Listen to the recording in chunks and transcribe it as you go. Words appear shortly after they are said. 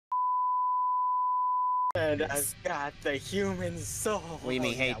And I've got the human soul. We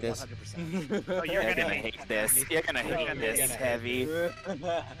may hate this. 100%. Oh, You're gonna hate this. You're gonna You're hate gonna this, hate Heavy.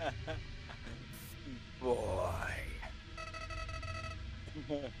 Boy.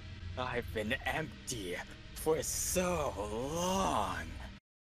 I've been empty for so long.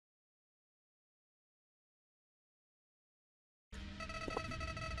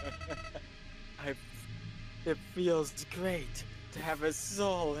 It feels great to have a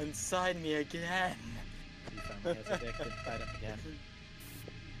soul inside me again. He finally has a dick inside him again.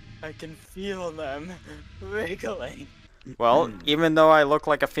 I can feel them wriggling. Well, even though I look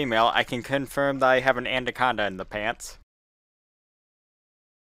like a female, I can confirm that I have an anaconda in the pants.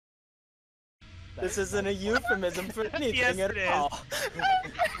 This isn't a euphemism for anything Yes, at it is. all.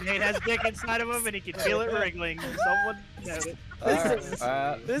 Nate has dick inside of him and he can feel it wriggling. Someone noted.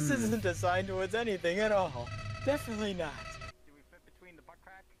 This isn't a sign towards anything at all. Definitely not. Do we fit between the butt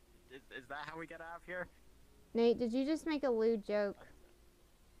crack? Is that how we get out of here? Nate, did you just make a lewd joke?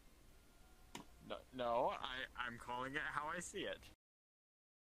 No, I'm calling it how I see it.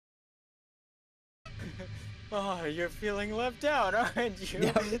 Oh, you're feeling left out, aren't you? No,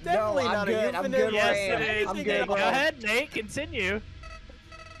 Definitely I'm not good, a I'm euphemism. good, Yes, Ram. it is. I'm Nate, good, go Ram. ahead, Nate. Continue.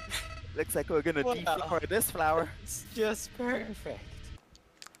 Looks like we're gonna Well, deflower this flower. It's just perfect.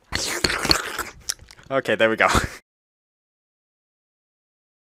 Okay, there we go.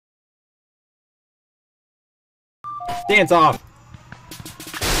 Dance off!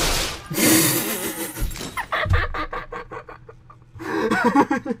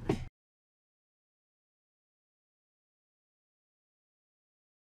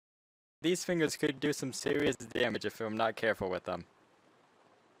 These fingers could do some serious damage if I'm not careful with them.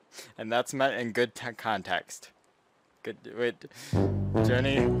 And that's meant in good context. Good, wait.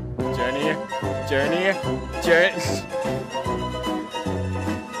 Journey.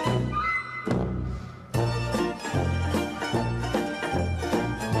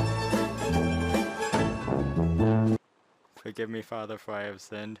 Forgive me, Father, for I have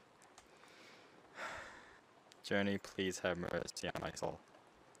sinned. Journey, please have mercy on my soul.